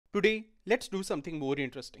Today, let's do something more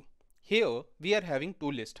interesting. Here, we are having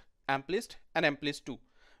two lists, amp list and amp list 2.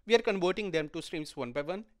 We are converting them to streams one by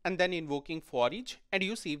one and then invoking for each, and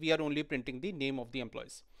you see we are only printing the name of the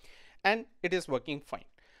employees. And it is working fine.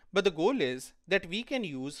 But the goal is that we can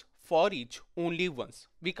use for each only once.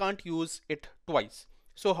 We can't use it twice.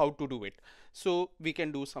 So how to do it? So we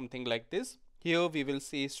can do something like this. Here we will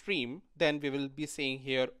say stream, then we will be saying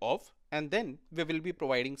here of, and then we will be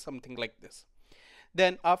providing something like this.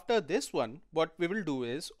 Then after this one, what we will do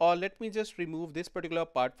is, or let me just remove this particular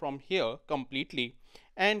part from here completely.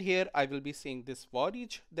 And here I will be saying this for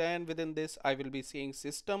each. Then within this, I will be saying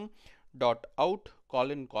system dot out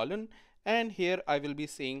colon colon. And here I will be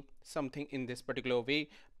saying something in this particular way,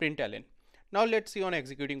 println. Now let's see on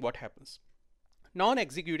executing what happens. Now on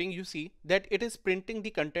executing, you see that it is printing the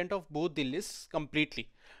content of both the lists completely,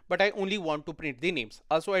 but I only want to print the names.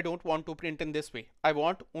 Also, I don't want to print in this way. I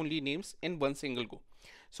want only names in one single go.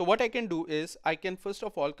 So what I can do is I can first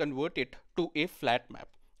of all convert it to a flat map,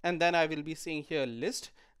 and then I will be saying here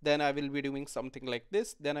list. Then I will be doing something like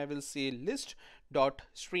this. Then I will say list dot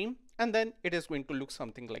stream, and then it is going to look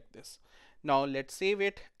something like this. Now let's save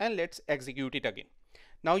it and let's execute it again.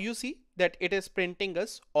 Now you see that it is printing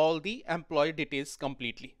us all the employee details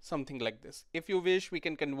completely, something like this. If you wish, we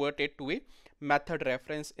can convert it to a method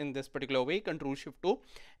reference in this particular way, Control Shift O,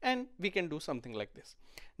 and we can do something like this.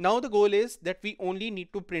 Now the goal is that we only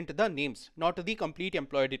need to print the names, not the complete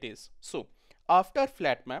employee details. So after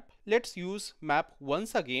flatMap, let's use map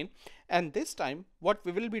once again, and this time what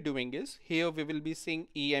we will be doing is, here we will be saying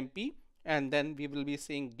emp, and then we will be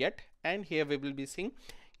saying get, and here we will be saying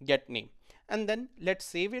get name. And then let's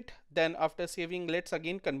save it. Then after saving, let's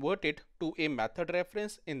again convert it to a method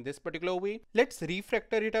reference in this particular way. Let's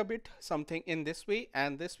refactor it a bit, something in this way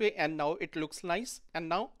and this way, and now it looks nice. And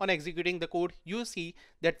now on executing the code, you see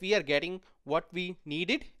that we are getting what we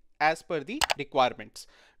needed as per the requirements.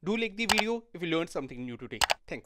 Do like the video if you learned something new today. Thanks.